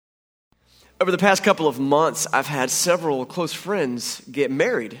Over the past couple of months, I've had several close friends get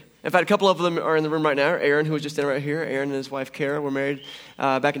married. In fact, a couple of them are in the room right now. Aaron, who was just in right here, Aaron and his wife Kara were married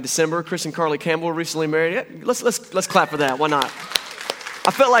back in December. Chris and Carly Campbell were recently married. Yeah, let's clap for that. Why not? I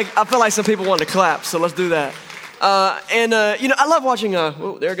felt like some people wanted to clap, so let's do that. I love watching.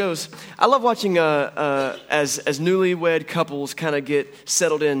 There it goes. I love watching as newlywed couples kind of get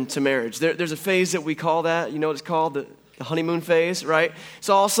settled into marriage. There's a phase that we call that. You know what it's called? The honeymoon phase, right? It's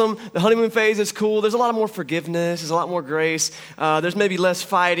awesome. The honeymoon phase is cool. There's a lot more forgiveness. There's a lot more grace. There's maybe less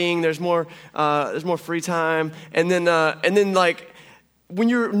fighting. There's more free time. And then like when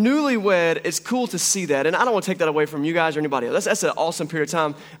you're newlywed, it's cool to see that. And I don't want to take that away from you guys or anybody else. That's an awesome period of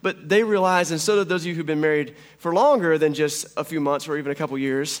time. But they realize, and so do those of you who've been married for longer than just a few months or even a couple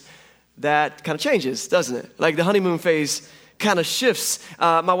years, that kind of changes, doesn't it? Like the honeymoon phase kind of shifts.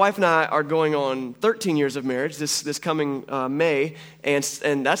 My wife and I are going on 13 years of marriage this coming May,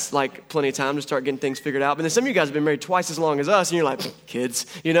 and that's like plenty of time to start getting things figured out. But then some of you guys have been married twice as long as us, and you're like, kids,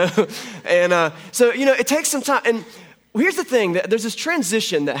 And so it takes some time. And here's the thing, that there's this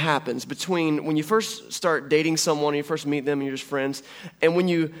transition that happens between when you first start dating someone, and you first meet them, and you're just friends, and when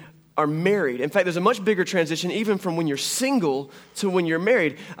you are married. In fact, there's a much bigger transition even from when you're single to when you're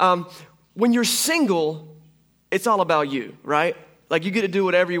married. When you're single, it's all about you, right? Like you get to do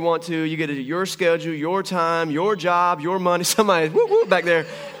whatever you want to. You get to do your schedule, your time, your job, your money. Somebody, whoop, whoop, back there.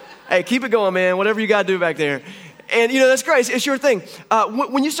 Hey, keep it going, man. Whatever you got to do back there. And, that's great. It's your thing.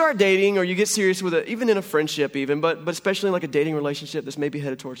 When you start dating or you get serious with it, even in a friendship even, but especially in like a dating relationship that's maybe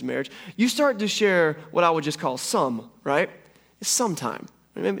headed towards marriage, you start to share what I would just call right? It's some time.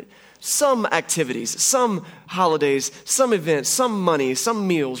 Maybe some activities, some holidays, some events, some money, some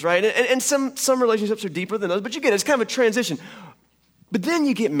meals, right? And some relationships are deeper than others, but you get it. It's kind of a transition. But then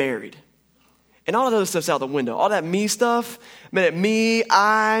you get married. And all of those stuff's out the window. All that me stuff, me,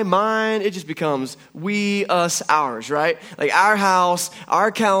 I, mine, it just becomes we, us, ours, right? Like our house, our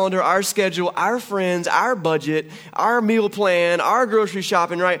calendar, our schedule, our friends, our budget, our meal plan, our grocery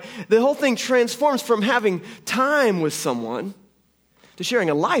shopping, right? The whole thing transforms from having time with someone to sharing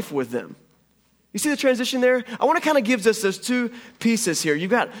a life with them. You see the transition there? I want to kind of give us those two pieces here. You've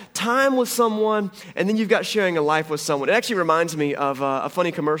got time with someone, and then you've got sharing a life with someone. It actually reminds me of a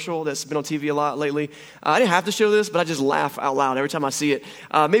funny commercial that's been on TV a lot lately. I didn't have to show this, but I just laugh out loud every time I see it.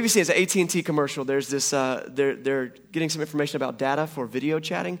 Maybe see it's an AT&T commercial. There's this, they're getting some information about data for video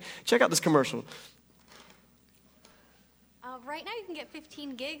chatting. Check out this commercial. Right now you can get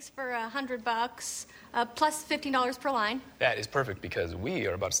 15 gigs for $100, plus $15 per line. That is perfect because we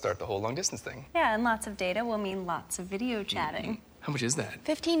are about to start the whole long distance thing. Yeah, and lots of data will mean lots of video chatting. How much is that?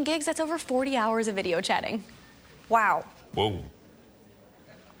 15 gigs, that's over 40 hours of video chatting. Wow. Whoa.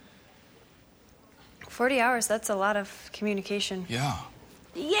 40 hours, that's a lot of communication. Yeah.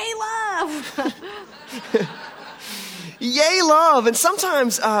 Yay, love! Yay, love! And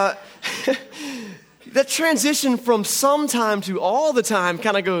sometimes that transition from sometime to all the time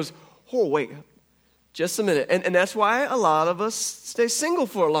kind of goes, oh, wait, just a minute. And that's why a lot of us stay single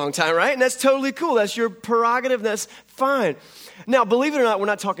for a long time, right? And that's totally cool. That's your prerogative. That's fine. Now, believe it or not, we're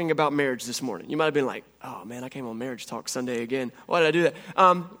not talking about marriage this morning. You might have been like, oh, man, I came on Marriage Talk Sunday again. Why did I do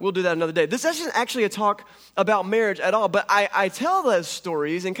that? We'll do that another day. This isn't actually a talk about marriage at all, but I tell those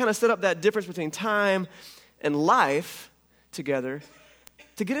stories and kind of set up that difference between time and life together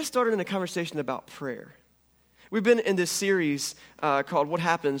to get us started in a conversation about prayer. We've been in this series called What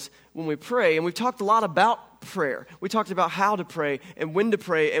Happens When We Pray, and we've talked a lot about prayer. We talked about how to pray and when to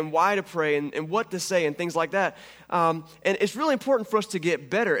pray and why to pray and what to say and things like that. And it's really important for us to get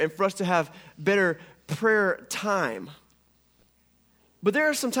better and for us to have better prayer time. But there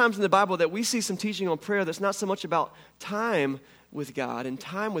are some times in the Bible that we see some teaching on prayer that's not so much about time with God and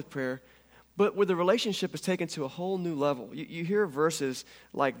time with prayer, but where the relationship is taken to a whole new level. You hear verses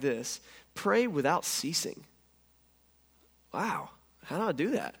like this: pray without ceasing. Wow, how do I do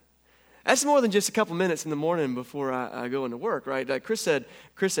that? That's more than just a couple minutes in the morning before I go into work, right? Like Chris said,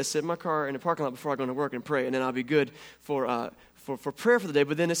 sit in my car in the parking lot before I go into work and pray, and then I'll be good for prayer for the day.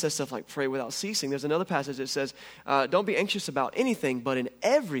 But then it says stuff like pray without ceasing. There's another passage that says, don't be anxious about anything, but in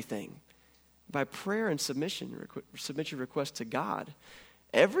everything, by prayer and submission, submit your request to God.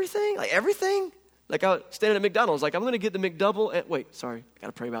 Everything? Like everything? Like I was standing at McDonald's, like I'm going to get the McDouble. I got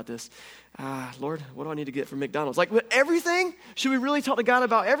to pray about this. Lord, what do I need to get from McDonald's? Like everything? Should we really talk to God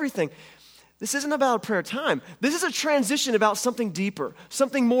about everything? This isn't about a prayer time. This is a transition about something deeper,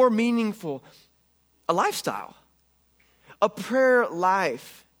 something more meaningful, a lifestyle, a prayer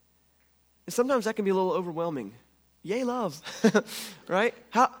life. And sometimes that can be a little overwhelming. Yay, love, right?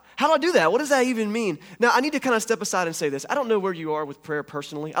 How how do I do that? What does that even mean? Now, I need to kind of step aside and say this. I don't know where you are with prayer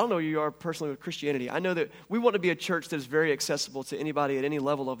personally. I don't know where you are personally with Christianity. I know that we want to be a church that is very accessible to anybody at any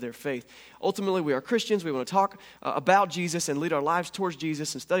level of their faith. Ultimately, we are Christians. We want to talk about Jesus and lead our lives towards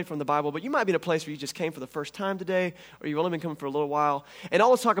Jesus and study from the Bible. But you might be in a place where you just came for the first time today, or you've only been coming for a little while. And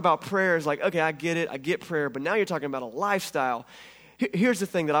always talk about prayer is like, okay, I get it. I get prayer. But now you're talking about a lifestyle. Here's the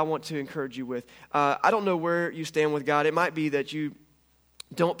thing that I want to encourage you with. I don't know where you stand with God. It might be that you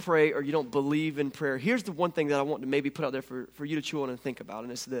don't pray or you don't believe in prayer. Here's the one thing that I want to maybe put out there for you to chew on and think about,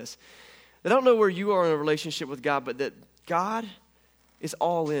 and it's this. I don't know where you are in a relationship with God, but that God is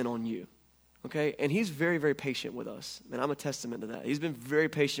all in on you, okay? And he's very, very patient with us, and I'm a testament to that. He's been very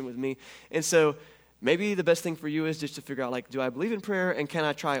patient with me. And so maybe the best thing for you is just to figure out, like, do I believe in prayer, and can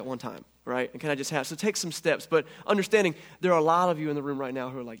I try it one time, right? And can I just so take some steps. But understanding there are a lot of you in the room right now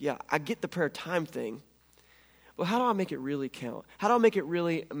who are like, yeah, I get the prayer time thing, well, how do I make it really count? How do I make it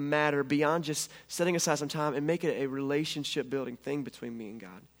really matter beyond just setting aside some time and make it a relationship-building thing between me and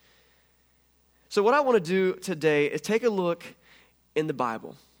God? So what I want to do today is take a look in the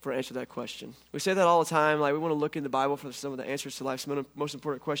Bible for answer to that question. We say that all the time, like we want to look in the Bible for some of the answers to life's most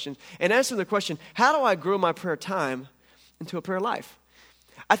important questions. And answer the question, how do I grow my prayer time into a prayer life?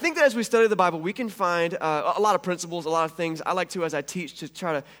 I think that as we study the Bible, we can find a lot of principles, a lot of things. I like to, as I teach, to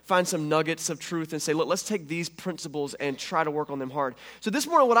try to find some nuggets of truth and say, look, let's take these principles and try to work on them hard. So this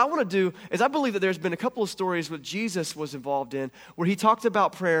morning, what I want to do is I believe that there's been a couple of stories that Jesus was involved in where he talked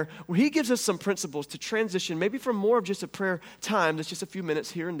about prayer, where he gives us some principles to transition maybe from more of just a prayer time that's just a few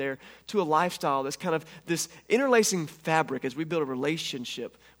minutes here and there to a lifestyle that's kind of this interlacing fabric as we build a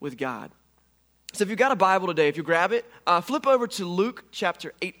relationship with God. So if you've got a Bible today, if you grab it, flip over to Luke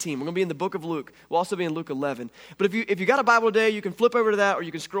chapter 18. We're going to be in the book of Luke. We'll also be in Luke 11. But if you got a Bible today, you can flip over to that, or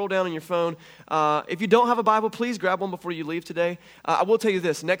you can scroll down on your phone. If you don't have a Bible, please grab one before you leave today. I will tell you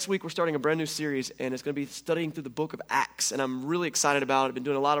this. Next week, we're starting a brand new series, and it's going to be studying through the book of Acts. And I'm really excited about it. I've been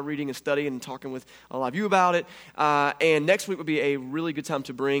doing a lot of reading and studying and talking with a lot of you about it. And next week will be a really good time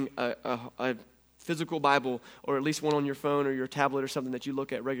to bring a physical Bible, or at least one on your phone or your tablet or something that you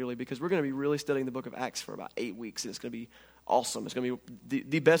look at regularly, because we're going to be really studying the book of Acts for about 8 weeks, and it's going to be awesome. It's going to be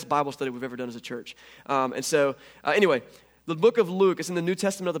the best Bible study we've ever done as a church. Anyway, the book of Luke is in the New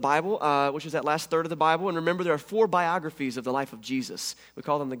Testament of the Bible, which is that last third of the Bible. And remember, there are 4 biographies of the life of Jesus. We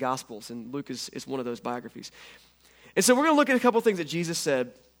call them the Gospels, and Luke is one of those biographies. And so we're going to look at a couple of things that Jesus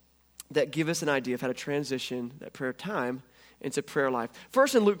said that give us an idea of how to transition that prayer time into prayer life.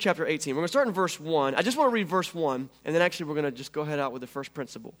 First, in Luke chapter 18, we're going to start in verse 1. I just want to read verse 1, and then actually we're going to just go ahead out with the first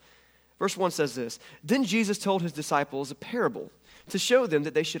principle. Verse 1 says this: Then Jesus told his disciples a parable to show them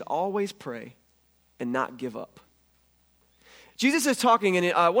that they should always pray and not give up. Jesus is talking,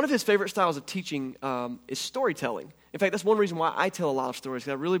 and one of his favorite styles of teaching is storytelling. In fact, that's one reason why I tell a lot of stories,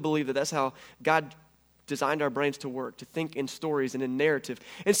 because I really believe that that's how God designed our brains to work, to think in stories and in narrative.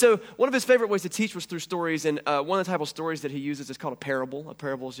 And so one of his favorite ways to teach was through stories, and one of the type of stories that he uses is called a parable. A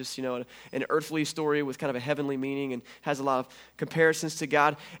parable is just, an earthly story with kind of a heavenly meaning and has a lot of comparisons to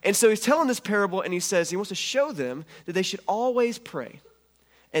God. And so he's telling this parable, and he says he wants to show them that they should always pray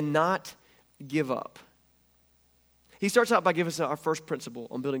and not give up. He starts out by giving us our first principle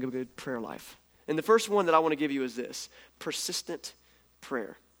on building a good prayer life. And the first one that I want to give you is this: persistent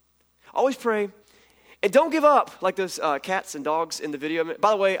prayer. Always pray. And don't give up like those cats and dogs in the video. By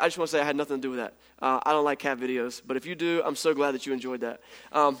the way, I just want to say I had nothing to do with that. I don't like cat videos, but if you do, I'm so glad that you enjoyed that.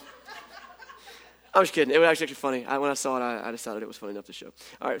 I'm just kidding. It was actually funny. When I saw it, I decided it was funny enough to show.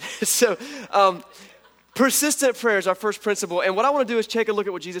 All right. So persistent prayer is our first principle. And what I want to do is take a look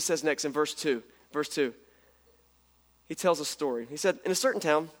at what Jesus says next in verse 2. Verse 2. He tells a story. He said, in a certain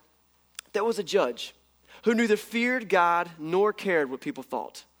town, there was a judge who neither feared God nor cared what people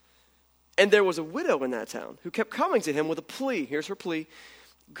thought. And there was a widow in that town who kept coming to him with a plea. Here's her plea: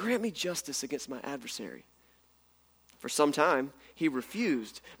 grant me justice against my adversary. For some time, he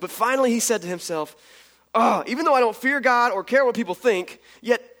refused. But finally he said to himself, even though I don't fear God or care what people think,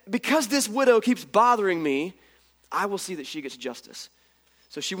 yet because this widow keeps bothering me, I will see that she gets justice.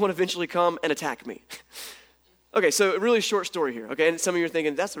 So she won't eventually come and attack me. Okay, so a really short story here, okay? And some of you are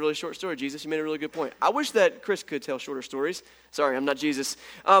thinking, that's a really short story, Jesus. You made a really good point. I wish that Chris could tell shorter stories. Sorry, I'm not Jesus.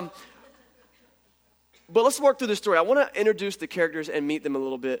 But let's work through this story. I want to introduce the characters and meet them a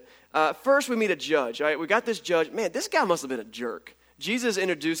little bit. First, we meet a judge. All right, we got this judge. Man, this guy must have been a jerk. Jesus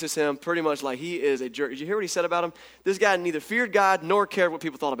introduces him pretty much like he is a jerk. Did you hear what he said about him? This guy neither feared God nor cared what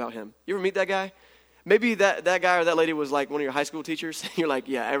people thought about him. You ever meet that guy? Maybe that guy or that lady was like one of your high school teachers. You're like,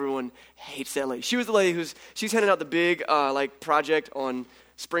 yeah, everyone hates that lady. She was the lady she's handing out the big project on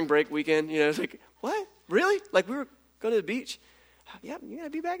spring break weekend. It's like, what? Really? Like we were going to the beach? Yeah, you got to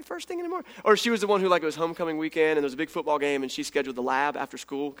be back first thing in the morning. Or she was the one who, like, it was homecoming weekend and there was a big football game and she scheduled the lab after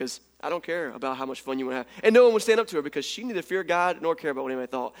school because I don't care about how much fun you want to have. And no one would stand up to her because she neither fear God nor care about what anybody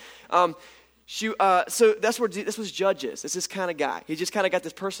thought. So that's where this was Judges. It's this kind of guy. He just kind of got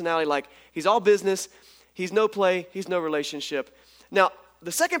this personality, like he's all business, he's no play, he's no relationship. Now,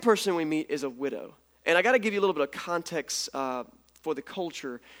 the second person we meet is a widow. And I got to give you a little bit of context for the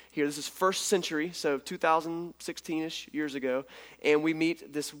culture here. This is first century, so 2016-ish years ago, and we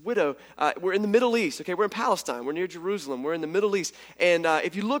meet this widow. We're in the Middle East, okay? We're in Palestine. We're near Jerusalem. We're in the Middle East. And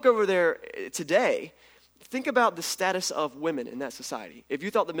if you look over there today, think about the status of women in that society. If you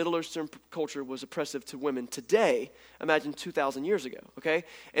thought the Middle Eastern culture was oppressive to women today, imagine 2,000 years ago, okay?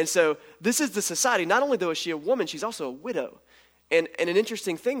 And so this is the society. Not only, though, is she a woman, she's also a widow. And an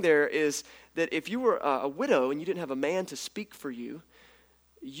interesting thing there is that if you were a widow and you didn't have a man to speak for you,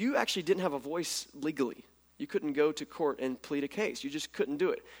 you actually didn't have a voice legally. You couldn't go to court and plead a case. You just couldn't do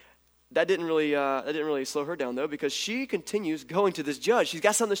it. That didn't really slow her down, though, because she continues going to this judge. She's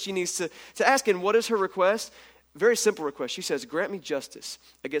got something she needs to ask. And what is her request? Very simple request. She says, grant me justice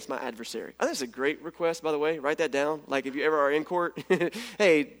against my adversary. I think it's a great request, by the way. Write that down. Like if you ever are in court,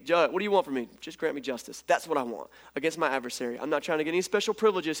 hey, judge, what do you want from me? Just grant me justice. That's what I want against my adversary. I'm not trying to get any special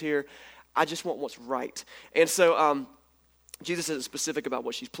privileges here. I just want what's right. And so Jesus isn't specific about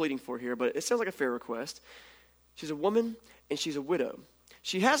what she's pleading for here, but it sounds like a fair request. She's a woman and she's a widow.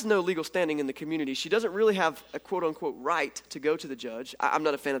 She has no legal standing in the community. She doesn't really have a quote-unquote right to go to the judge. I'm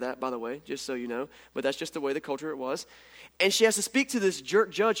not a fan of that, by the way, just so you know. But that's just the way the culture it was. And she has to speak to this jerk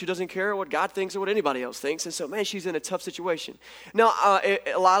judge who doesn't care what God thinks or what anybody else thinks. And so, man, she's in a tough situation. Now,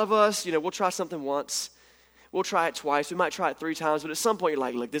 a lot of us, we'll try something once. We'll try it twice. We might try it 3 times. But at some point, you're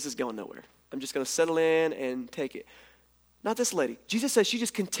like, look, this is going nowhere. I'm just going to settle in and take it. Not this lady. Jesus says she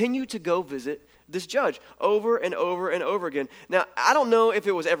just continued to go visit this judge over and over and over again. Now, I don't know if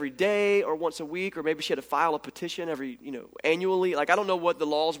it was every day or once a week, or maybe she had to file a petition annually. Like, I don't know what the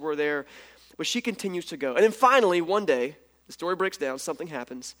laws were there, but she continues to go. And then finally, one day, the story breaks down, something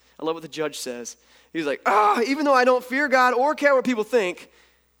happens. I love what the judge says. He's like, even though I don't fear God or care what people think,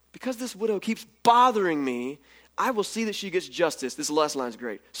 because this widow keeps bothering me, I will see that she gets justice. This last line's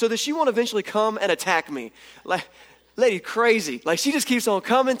great. So that she won't eventually come and attack me. Like, lady, crazy. Like, she just keeps on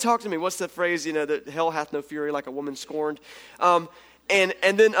coming, talk to me. What's the phrase, that hell hath no fury like a woman scorned. And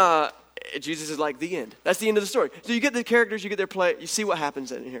then Jesus is like, the end. That's the end of the story. So you get the characters, you get their play, you see what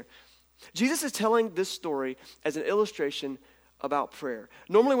happens in here. Jesus is telling this story as an illustration about prayer.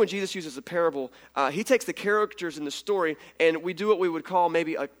 Normally when Jesus uses a parable, he takes the characters in the story and we do what we would call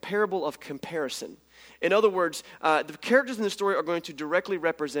maybe a parable of comparison. In other words, the characters in the story are going to directly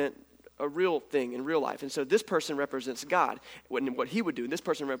represent a real thing in real life. And so this person represents God, what he would do. And this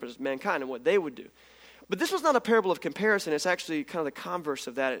person represents mankind and what they would do. But this was not a parable of comparison. It's actually kind of the converse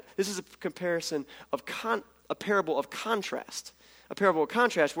of that. This is a comparison of a parable of contrast. A parable of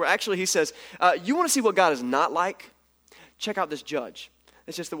contrast where actually he says, you want to see what God is not like? Check out this judge.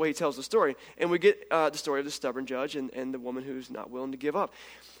 It's just the way he tells the story. And we get the story of the stubborn judge and the woman who's not willing to give up.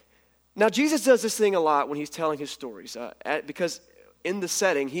 Now, Jesus does this thing a lot when he's telling his stories because in the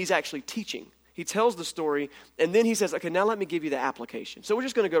setting, he's actually teaching. He tells the story, and then he says, okay, now let me give you the application. So we're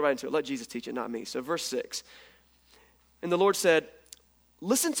just going to go right into it. Let Jesus teach it, not me. So verse 6. And the Lord said,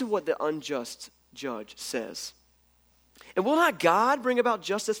 listen to what the unjust judge says. And will not God bring about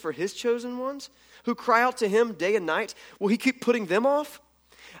justice for his chosen ones who cry out to him day and night? Will he keep putting them off?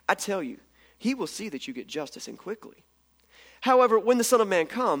 I tell you, he will see that you get justice and quickly. However, when the Son of Man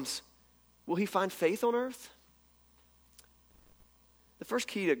comes, will he find faith on earth? The first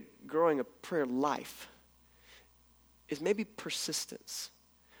key to growing a prayer life is maybe persistence.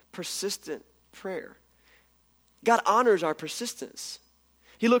 Persistent prayer. God honors our persistence.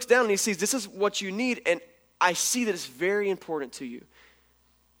 He looks down and he sees this is what you need, and I see that it's very important to you.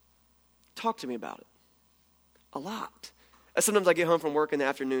 Talk to me about it. A lot. Sometimes I get home from work in the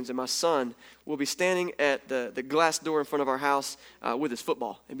afternoons and my son will be standing at the glass door in front of our house with his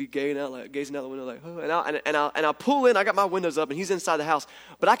football and be gazing out the window like, oh, and I'll pull in. I got my windows up and he's inside the house,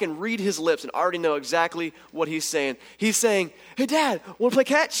 but I can read his lips and already know exactly what he's saying. He's saying, hey, Dad, want to play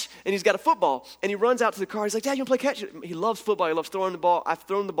catch? And he's got a football and he runs out to the car. He's like, Dad, you want to play catch? He loves football. He loves throwing the ball. I've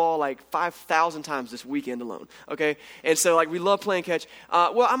thrown the ball like 5,000 times this weekend alone, okay? And so like we love playing catch.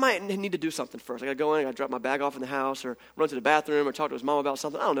 Well, I might need to do something first. I got to go in, I got to drop my bag off in the house or run to the bathroom or talk to his mom about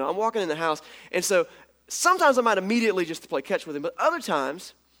something. I don't know. I'm walking in the house. And so sometimes I might immediately just play catch with him. But other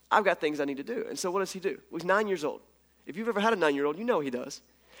times, I've got things I need to do. And so what does he do? Well, he's 9 years old. If you've ever had a 9-year-old, you know what he does.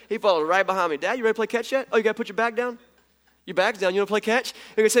 He follows right behind me. Dad, you ready to play catch yet? Oh, you got to put your bag down? Your bag's down. You want to play catch?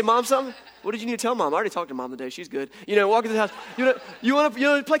 You're going to say, Mom, something? What did you need to tell Mom? I already talked to Mom today. She's good. Walk into the house. You want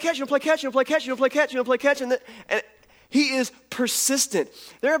to play catch? You want to play catch? You want to play catch? You want to play catch? You want to play catch? And he is persistent.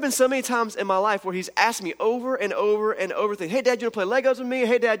 There have been so many times in my life where he's asked me over and over and over things. Hey, Dad, you want to play Legos with me?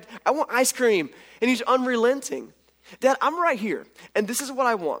 Hey, Dad, I want ice cream. And he's unrelenting. Dad, I'm right here, and this is what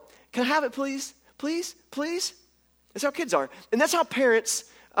I want. Can I have it, please? Please? Please? That's how kids are. And that's how parents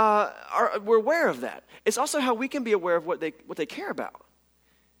we're aware of that. It's also how we can be aware of what they care about.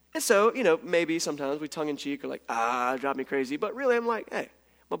 And so, maybe sometimes we tongue-in-cheek are like, drive me crazy. But really, I'm like, hey,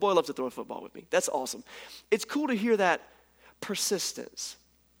 my boy loves to throw a football with me. That's awesome. It's cool to hear that persistence.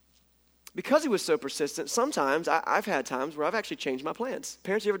 Because he was so persistent, sometimes I've had times where I've actually changed my plans.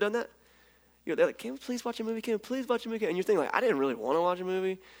 Parents, you ever done that? They're like, can we please watch a movie? Can we please watch a movie? And you're thinking like, I didn't really want to watch a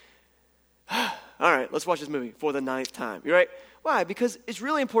movie. All right, let's watch this movie for the 9th time. You're right? Why? Because it's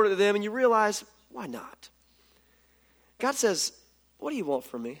really important to them, and you realize, why not? God says, what do you want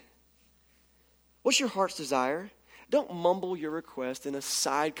from me? What's your heart's desire? Don't mumble your request in a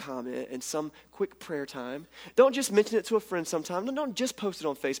side comment in some quick prayer time. Don't just mention it to a friend sometime. Don't just post it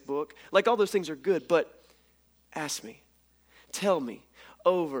on Facebook. Like, all those things are good, but ask me. Tell me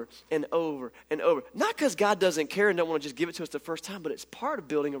over and over and over. Not because God doesn't care and don't want to just give it to us the first time, but it's part of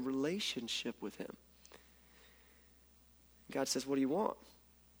building a relationship with him. God says, what do you want?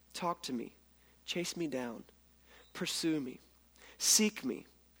 Talk to me. Chase me down. Pursue me. Seek me.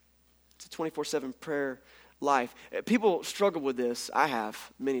 It's a 24/7 prayer life. People struggle with this. I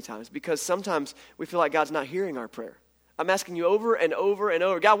have many times, because sometimes we feel like God's not hearing our prayer. I'm asking you over and over and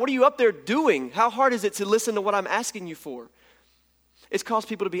over. God, what are you up there doing? How hard is it to listen to what I'm asking you for? It's caused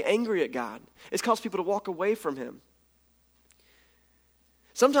people to be angry at God. It's caused people to walk away from him.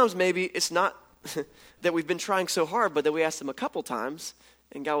 Sometimes maybe it's not that we've been trying so hard, but that we asked him a couple times,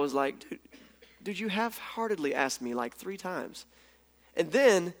 and God was like, dude, you half-heartedly asked me like 3 times. And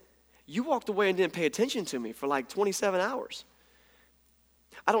then you walked away and didn't pay attention to me for like 27 hours.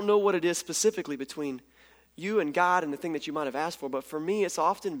 I don't know what it is specifically between you and God and the thing that you might have asked for, but for me, it's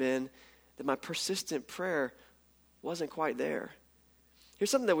often been that my persistent prayer wasn't quite there.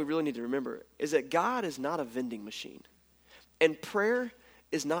 Here's something that we really need to remember, is that God is not a vending machine, and prayer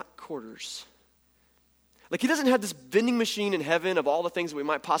is not quarters. Like, he doesn't have this vending machine in heaven of all the things that we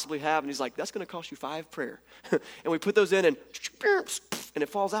might possibly have, and he's like, that's going to cost you 5 prayer. And we put those in, and it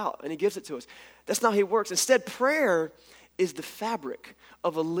falls out, and he gives it to us. That's not how he works. Instead, prayer is the fabric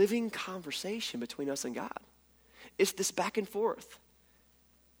of a living conversation between us and God. It's this back and forth.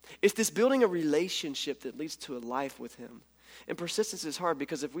 It's this building a relationship that leads to a life with him. And persistence is hard,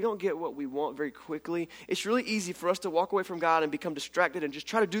 because if we don't get what we want very quickly, it's really easy for us to walk away from God and become distracted and just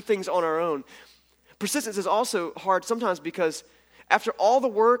try to do things on our own. Persistence is also hard sometimes because after all the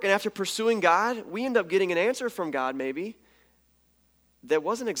work and after pursuing God, we end up getting an answer from God maybe that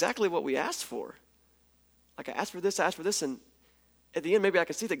wasn't exactly what we asked for. Like, I asked for this, and at the end maybe I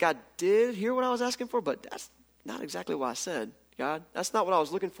can see that God did hear what I was asking for, but that's not exactly what I said, God. That's not what I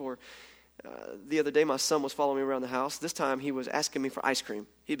was looking for. The other day, my son was following me around the house. This time, he was asking me for ice cream.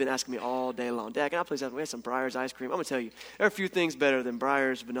 He'd been asking me all day long, Dad, can I please have some Breyers ice cream? I'm going to tell you, there are a few things better than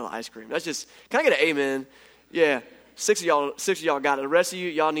Breyers vanilla ice cream. That's just, can I get an amen? Yeah, 6 of y'all got it. The rest of you,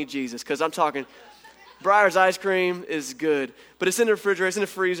 y'all need Jesus, because I'm talking, Breyers ice cream is good, but it's in the refrigerator, it's in the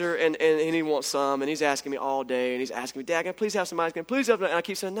freezer, and he wants some, and he's asking me all day, and he's asking me, Dad, can I please have some ice cream? Please have some. And I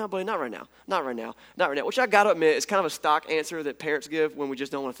keep saying, no, buddy, not right now, which I got to admit is kind of a stock answer that parents give when we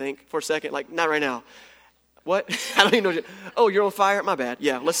just don't want to think for a second, like, not right now. What? I don't even know. Oh, you're on fire? My bad.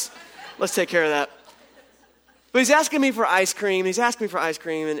 Yeah, let's take care of that. But he's asking me for ice cream, and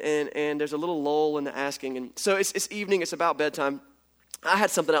there's a little lull in the asking, and so it's evening, it's about bedtime. I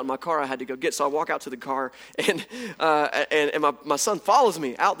had something out in my car I had to go get, so I walk out to the car, and my son follows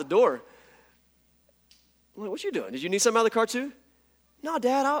me out the door. I'm like, what you doing? Did you need something out of the car too? No,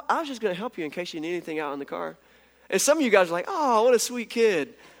 Dad, I was just going to help you in case you need anything out in the car. And some of you guys are like, oh, what a sweet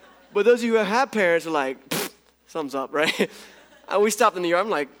kid. But those of you who have parents are like, thumbs up, right? And we stopped in the yard.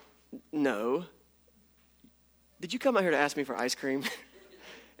 I'm like, no. Did you come out here to ask me for ice cream?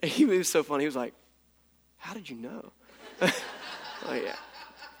 And he was so funny. He was like, how did you know? Oh, yeah.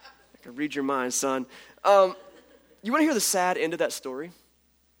 I can read your mind, son. You want to hear the sad end of that story?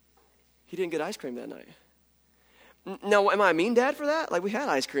 He didn't get ice cream that night. Now, am I a mean dad for that? Like, we had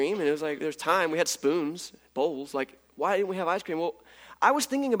ice cream, and it was like, there's time. We had spoons, bowls. Like, why didn't we have ice cream? Well, I was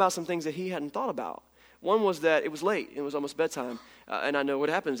thinking about some things that he hadn't thought about. One was that it was late. It was almost bedtime. And I know what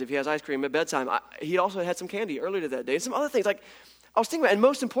happens if he has ice cream at bedtime. He also had some candy earlier that day. And some other things. Like, I was thinking about, and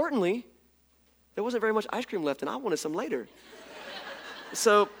most importantly, there wasn't very much ice cream left, and I wanted some later.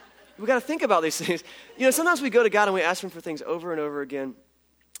 So We got to think about these things. Sometimes we go to God and we ask him for things over and over again,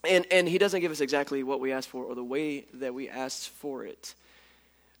 and he doesn't give us exactly what we asked for or the way that we asked for it.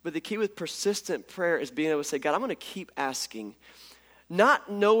 But the key with persistent prayer is being able to say, God, I'm going to keep asking,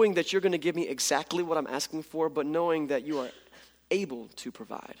 not knowing that you're going to give me exactly what I'm asking for, but knowing that you are able to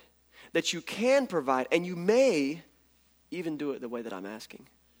provide, that you can provide, and you may even do it the way that I'm asking.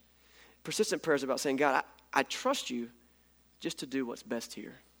 Persistent prayer is about saying, God, I trust you just to do what's best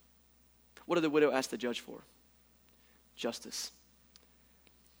here. What did the widow ask the judge for? Justice.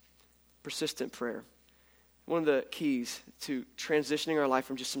 Persistent prayer. One of the keys to transitioning our life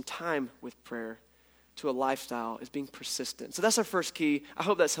from just some time with prayer to a lifestyle is being persistent. So that's our first key. I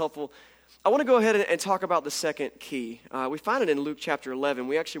hope that's helpful. I want to go ahead and talk about the second key. We find it in Luke chapter 11.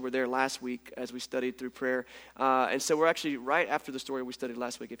 We actually were there last week as we studied through prayer. And so we're actually right after the story we studied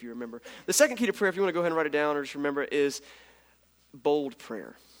last week, if you remember. The second key to prayer, if you want to go ahead and write it down or just remember, is bold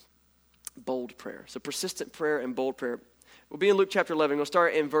prayer. Bold prayer. So persistent prayer and bold prayer. We'll be in Luke chapter 11. We'll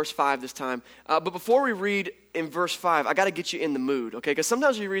start in verse 5 this time. But before we read in verse 5, I got to get you in the mood, okay? Because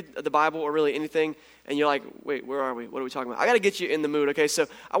sometimes you read the Bible or really anything, and you're like, wait, where are we? What are we talking about? I got to get you in the mood, okay? So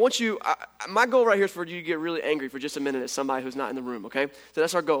I want you, my goal right here is for you to get really angry for just a minute at somebody who's not in the room, okay? So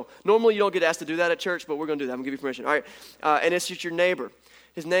that's our goal. Normally you don't get asked to do that at church, but we're going to do that. I'm going to give you permission, all right? And it's just your neighbor.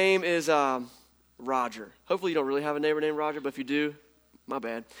 His name is Roger. Hopefully you don't really have a neighbor named Roger, but if you do, my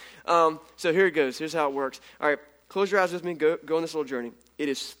bad. So here it goes. Here's how it works. All right. Close your eyes with me. Go on this little journey. It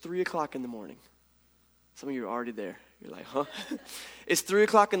is 3 o'clock in the morning. Some of you are already there. You're like, huh? It's 3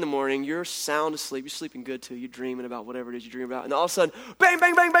 o'clock in the morning. You're sound asleep. You're sleeping good too. You're dreaming about whatever it is you dream about. And all of a sudden, bang,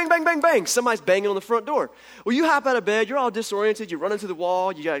 bang, bang, bang, bang, bang, bang. Somebody's banging on the front door. Well, you hop out of bed. You're all disoriented. You're running to the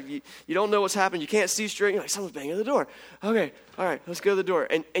wall. You don't know what's happening. You can't see straight. You're like, someone's banging on the door. Okay, all right, let's go to the door.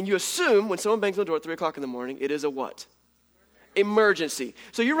 And you assume when someone bangs on the door at 3 o'clock in the morning, it is a what? Emergency.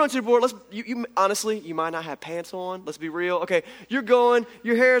 So you run to the door. Honestly, you might not have pants on. Let's be real. Okay, you're going.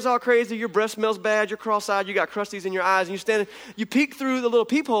 Your hair is all crazy. Your breath smells bad. You're cross-eyed. You got crusties in your eyes. And you're standing. You peek through the little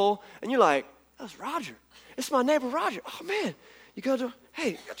peephole, and you're like, "That's Roger. It's my neighbor Roger." Oh man. You go to.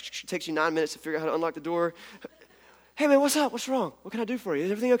 Hey, it takes you 9 minutes to figure out how to unlock the door. Hey man, what's up? What's wrong? What can I do for you?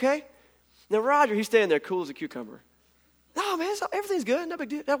 Is everything okay? Now Roger, he's standing there, cool as a cucumber. No man, everything's good. No big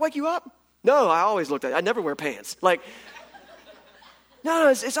deal. Did I wake you up? No, I always looked at it. I never wear pants. Like. No,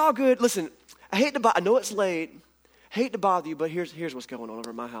 it's all good. Listen, I know it's late. Hate to bother you, but here's what's going on over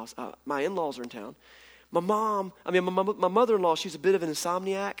at my house. My in-laws are in town. My mother-in-law, she's a bit of an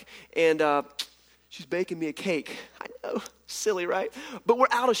insomniac, and she's baking me a cake. I know, silly, right? But we're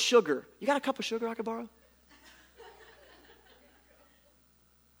out of sugar. You got a cup of sugar I could borrow?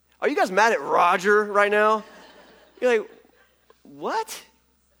 Are you guys mad at Roger right now? You're like, what?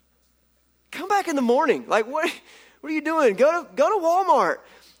 Come back in the morning. Like, what are you doing? Go to Walmart.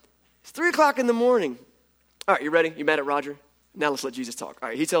 It's 3 o'clock in the morning. All right, you ready? You mad at Roger? Now let's let Jesus talk. All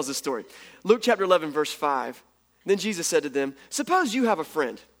right, he tells this story. Luke chapter 11, verse 5. Then Jesus said to them, suppose you have a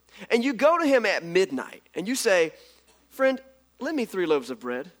friend, and you go to him at midnight, and you say, friend, lend me 3 loaves of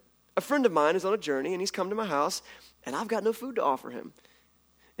bread. A friend of mine is on a journey, and he's come to my house, and I've got no food to offer him.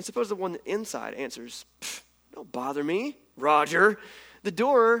 And suppose the one inside answers, don't bother me, Roger. The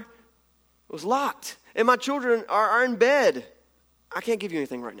door was locked, and my children are in bed. I can't give you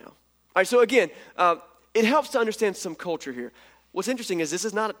anything right now. All right, so again, it helps to understand some culture here. What's interesting is this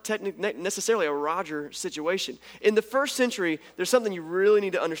is not necessarily a Roger situation. In the first century, there's something you really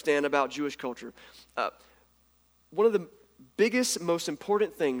need to understand about Jewish culture. One of the biggest, most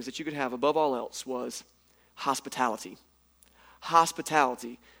important things that you could have above all else was hospitality.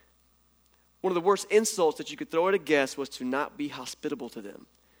 Hospitality. One of the worst insults that you could throw at a guest was to not be hospitable to them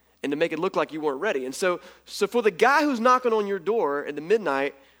and to make it look like you weren't ready. And so for the guy who's knocking on your door at the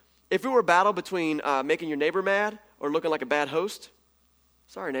midnight, if it were a battle between making your neighbor mad or looking like a bad host,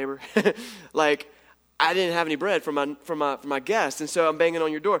 sorry neighbor, like I didn't have any bread for my guest, and so I'm banging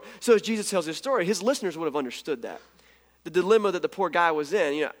on your door. So as Jesus tells his story, his listeners would have understood that. The dilemma that the poor guy was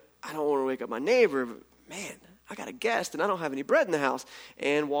in, I don't want to wake up my neighbor, but man, I got a guest and I don't have any bread in the house,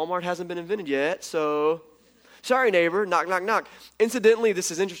 and Walmart hasn't been invented yet, so sorry neighbor, knock, knock, knock. Incidentally,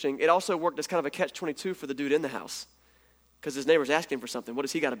 this is interesting. It also worked as kind of a catch-22 for the dude in the house because his neighbor's asking for something. What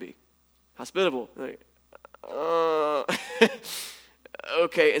does he got to be? Hospitable. Like,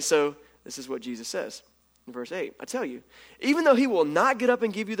 okay, and so this is what Jesus says in verse 8. I tell you, even though he will not get up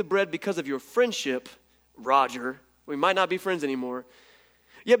and give you the bread because of your friendship, Roger, we might not be friends anymore,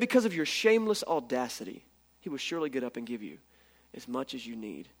 yet because of your shameless audacity, he will surely get up and give you as much as you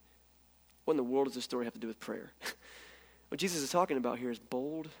need. What in the world does this story have to do with prayer? What Jesus is talking about here is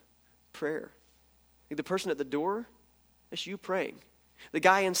bold prayer. Like the person at the door, that's you praying. The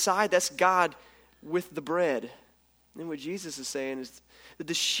guy inside, that's God with the bread. And what Jesus is saying is that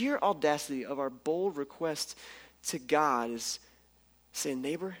the sheer audacity of our bold request to God is saying,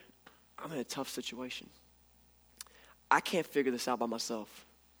 neighbor, I'm in a tough situation. I can't figure this out by myself.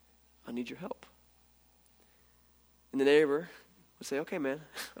 I need your help. And the neighbor would say, okay, man,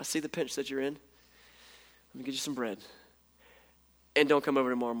 I see the pinch that you're in. Let me get you some bread. And don't come over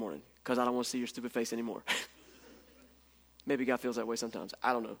tomorrow morning because I don't want to see your stupid face anymore. Maybe God feels that way sometimes.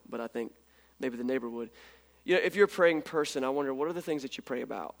 I don't know, but I think maybe the neighbor would. You know, if you're a praying person, I wonder, what are the things that you pray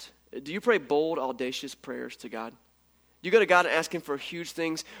about? Do you pray bold, audacious prayers to God? Do you go to God and ask him for huge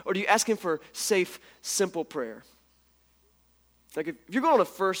things, or do you ask him for safe, simple prayer? Like if you're going on a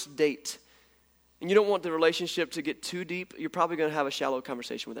first date and you don't want the relationship to get too deep, you're probably going to have a shallow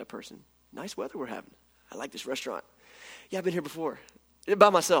conversation with that person. Nice weather we're having. I like this restaurant. Yeah, I've been here before. By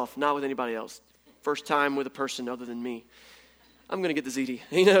myself, not with anybody else. First time with a person other than me. I'm going to get the ziti.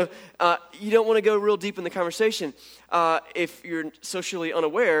 You don't want to go real deep in the conversation. If you're socially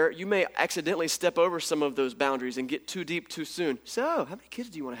unaware, you may accidentally step over some of those boundaries and get too deep too soon. So, how many kids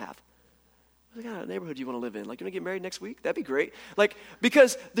do you want to have? What kind of neighborhood do you want to live in? Like, you want to get married next week? That'd be great. Like,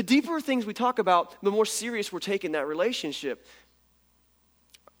 because the deeper things we talk about, the more serious we're taking that relationship.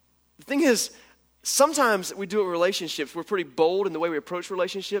 The thing is, sometimes we do it with relationships. We're pretty bold in the way we approach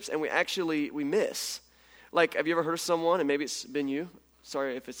relationships, and we miss. Like, have you ever heard of someone, and maybe it's been you,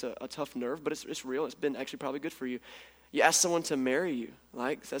 sorry if it's a tough nerve, but it's real, it's been actually probably good for you. You ask someone to marry you,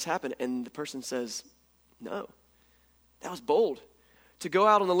 like, that's happened, and the person says, no. That was bold. To go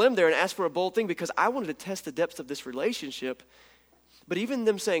out on the limb there and ask for a bold thing, because I wanted to test the depths of this relationship, but even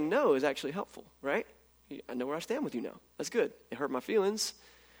them saying no is actually helpful, right? I know where I stand with you now. That's good. It hurt my feelings,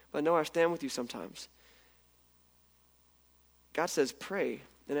 but I know where I stand with you sometimes. God says, pray.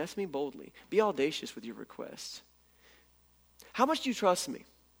 And ask me boldly. Be audacious with your requests. How much do you trust me?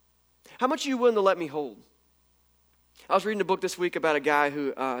 How much are you willing to let me hold? I was reading a book this week about a guy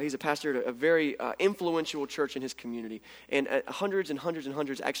who, he's a pastor at a very influential church in his community. And hundreds and hundreds and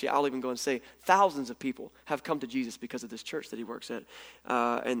hundreds, actually I'll even go and say thousands of people have come to Jesus because of this church that he works at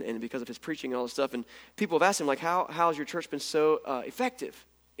and because of his preaching and all this stuff. And people have asked him, like, how has your church been so effective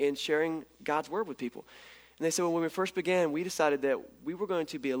in sharing God's word with people? And they said, well, when we first began, we decided that we were going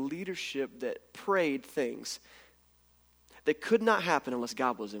to be a leadership that prayed things that could not happen unless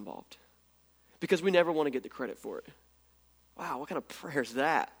God was involved. Because we never want to get the credit for it. Wow, what kind of prayer is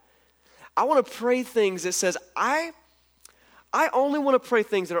that? I want to pray things that says, I only want to pray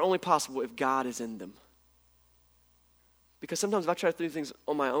things that are only possible if God is in them. Because sometimes if I try to do things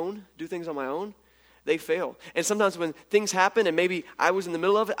on my own, they fail. And sometimes when things happen and maybe I was in the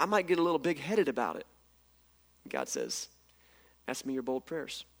middle of it, I might get a little big-headed about it. God says, ask me your bold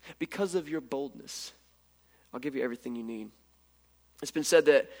prayers. Because of your boldness, I'll give you everything you need. It's been said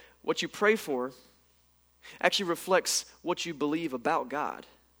that what you pray for actually reflects what you believe about God.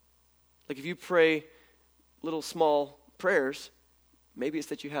 Like if you pray little small prayers, maybe it's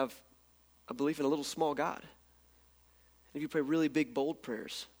that you have a belief in a little small God. If you pray really big, bold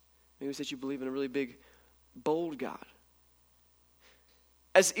prayers, maybe it's that you believe in a really big, bold God.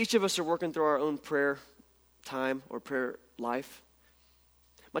 As each of us are working through our own prayer time or prayer life,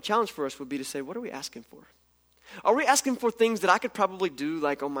 my challenge for us would be to say, what are we asking for? Are we asking for things that I could probably do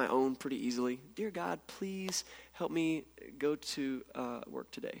like on my own pretty easily? Dear God, please help me go to work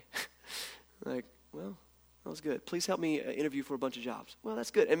today. Like, well, that was good. Please help me interview for a bunch of jobs. Well,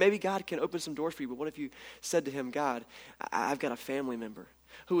 that's good. And maybe God can open some doors for you, but what if you said to him, God, I've got a family member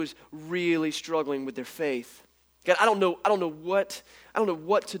who is really struggling with their faith. God, I don't know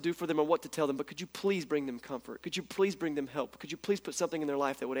what to do for them or what to tell them, but could you please bring them comfort? Could you please bring them help? Could you please put something in their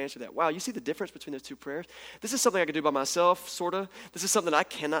life that would answer that? Wow, you see the difference between those two prayers? This is something I could do by myself, sort of. This is something I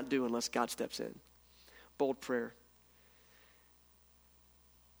cannot do unless God steps in. Bold prayer.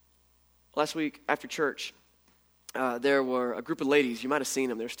 Last week after church, there were a group of ladies. You might have seen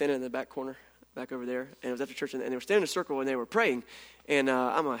them. They were standing in the back corner, back over there. And it was after church, and they were standing in a circle, and they were praying. And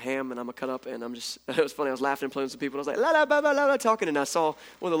I'm a ham, and I'm a cut up, and it was funny. I was laughing and playing with some people. And I was like, la, la, la, la, la, talking. And I saw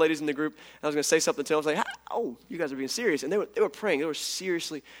one of the ladies in the group. I was going to say something to them. I was like, oh, you guys are being serious. And they were praying. They were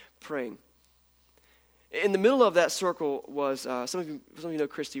seriously praying. In the middle of that circle was, some of you know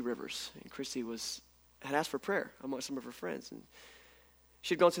Christy Rivers. And Christy had asked for prayer among some of her friends. And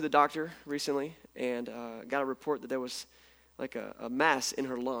she'd gone to the doctor recently and got a report that there was like a mass in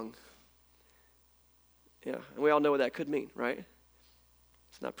her lung. Yeah, and we all know what that could mean, right?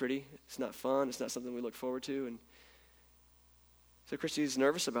 It's not pretty. It's not fun. It's not something we look forward to. And so Christy's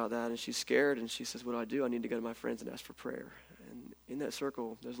nervous about that, and she's scared, and she says, what do? I need to go to my friends and ask for prayer. And in that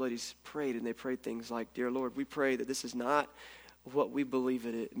circle, those ladies prayed, and they prayed things like, Dear Lord, we pray that this is not what we believe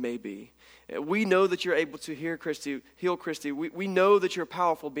it may be. We know that you're able to heal Christy. We know that you're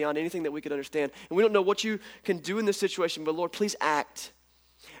powerful beyond anything that we could understand. And we don't know what you can do in this situation, but Lord, please act.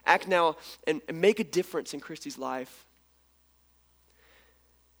 Act now and make a difference in Christy's life.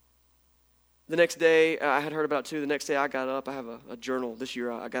 The next day, I had heard about it too. The next day I got up. I have a journal this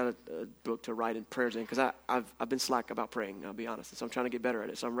year. I got a book to write in prayers in because I've been slack about praying, I'll be honest. And so I'm trying to get better at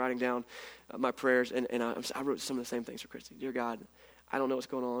it. So I'm writing down my prayers, and I wrote some of the same things for Christy. Dear God, I don't know what's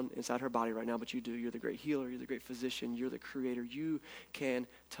going on inside her body right now, but you do. You're the great healer. You're the great physician. You're the creator. You can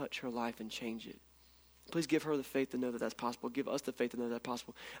touch her life and change it. Please give her the faith to know that that's possible. Give us the faith to know that's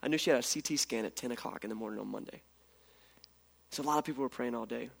possible. I knew she had a CT scan at 10 o'clock in the morning on Monday. So a lot of people were praying all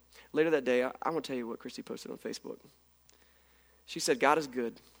day. Later that day, I want to tell you what Christy posted on Facebook. She said, God is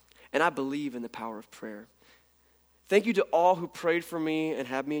good, and I believe in the power of prayer. Thank you to all who prayed for me and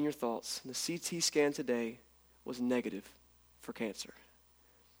had me in your thoughts. The CT scan today was negative for cancer.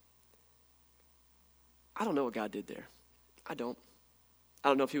 I don't know what God did there. I don't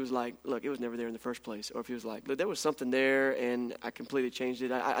know if he was like, look, it was never there in the first place, or if he was like, look, there was something there, and I completely changed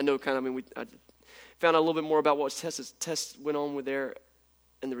it. I know I found out a little bit more about what tests went on with there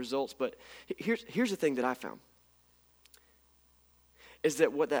and the results, but here's the thing that I found, is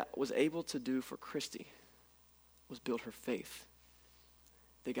that what that was able to do for Christy was build her faith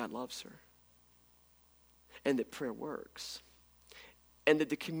that God loves her, and that prayer works, and that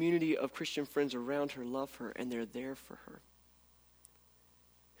the community of Christian friends around her love her, and they're there for her.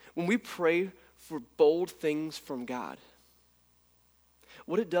 When we pray for bold things from God,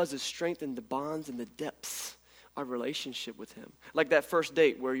 what it does is strengthen the bonds and the depths of relationship with him. Like that first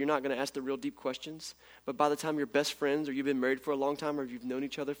date where you're not going to ask the real deep questions, but by the time you're best friends, or you've been married for a long time, or you've known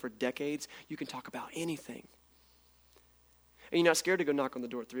each other for decades, you can talk about anything. And you're not scared to go knock on the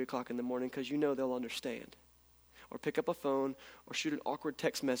door at 3 o'clock in the morning because you know they'll understand. Or pick up a phone or shoot an awkward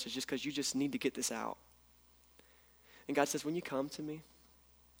text message just because you just need to get this out. And God says, when you come to me,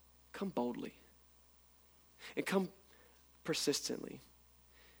 come boldly. And come persistently.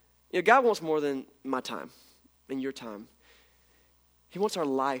 You know, God wants more than my time and your time. He wants our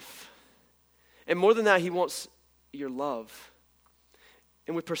life. And more than that, he wants your love.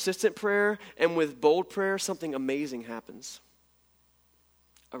 And with persistent prayer and with bold prayer, something amazing happens.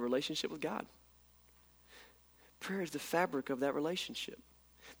 A relationship with God. Prayer is the fabric of that relationship.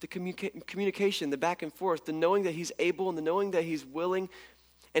 The communication, the back and forth, the knowing that he's able and the knowing that he's willing,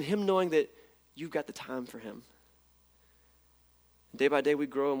 and him knowing that you've got the time for him. Day by day we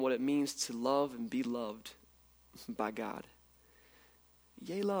grow in what it means to love and be loved by God.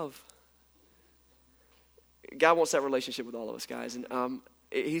 Yay, love. God wants that relationship with all of us, guys. And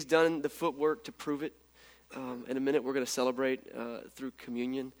he's done the footwork to prove it. In a minute we're going to celebrate through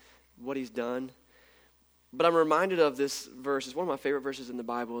communion what he's done. But I'm reminded of this verse. It's one of my favorite verses in the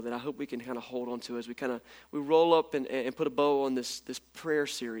Bible that I hope we can kind of hold on to as we roll up and put a bow on this prayer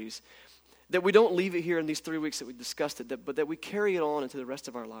series. That we don't leave it here in these 3 weeks that we discussed it, but that we carry it on into the rest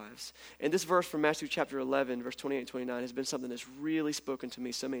of our lives. And this verse from Matthew chapter 11, verse 28 and 29 has been something that's really spoken to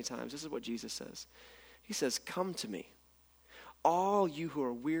me so many times. This is what Jesus says. He says, come to me, all you who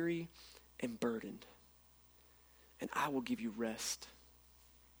are weary and burdened, and I will give you rest.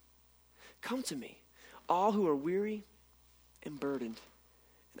 Come to me, all who are weary and burdened,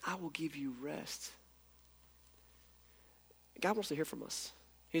 and I will give you rest. God wants to hear from us.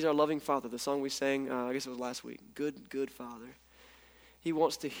 He's our loving Father. The song we sang, I guess it was last week, Good, Good Father. He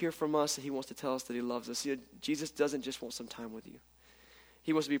wants to hear from us, and he wants to tell us that he loves us. You know, Jesus doesn't just want some time with you.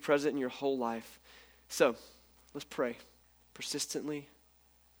 He wants to be present in your whole life. So, let's pray persistently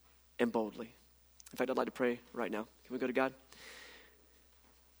and boldly. In fact, I'd like to pray right now. Can we go to God?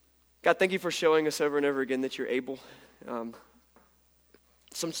 God, thank you for showing us over and over again that you're able.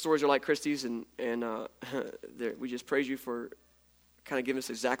 Some stories are like Christy's, and we just praise you for kind of giving us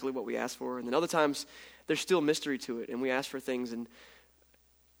exactly what we asked for. And then other times, there's still mystery to it, and we ask for things, and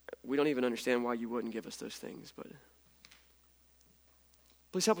we don't even understand why you wouldn't give us those things. But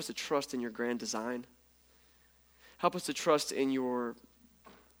please help us to trust in your grand design. Help us to trust in your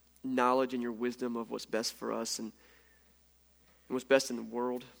knowledge and your wisdom of what's best for us and what's best in the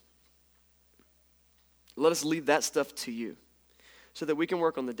world. Let us leave that stuff to you so that we can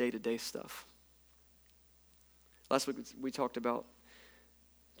work on the day-to-day stuff. Last week we talked about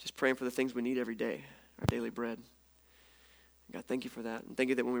just praying for the things we need every day, our daily bread. God, thank you for that. And thank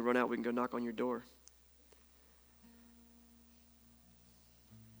you that when we run out, we can go knock on your door.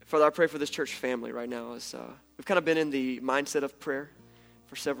 Father, I pray for this church family right now as we've kind of been in the mindset of prayer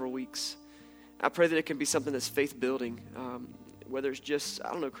for several weeks. I pray that it can be something that's faith-building, whether it's just,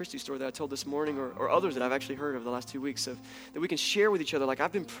 I don't know, Christy's story that I told this morning or others that I've actually heard over the last 2 weeks, that we can share with each other, like,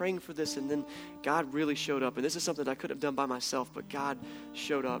 I've been praying for this, and then God really showed up. And this is something that I could have done by myself, but God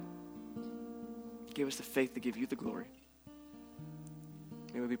showed up, gave us the faith to give you the glory.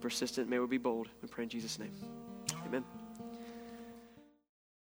 May we be persistent. May we be bold. We pray in Jesus' name. Amen.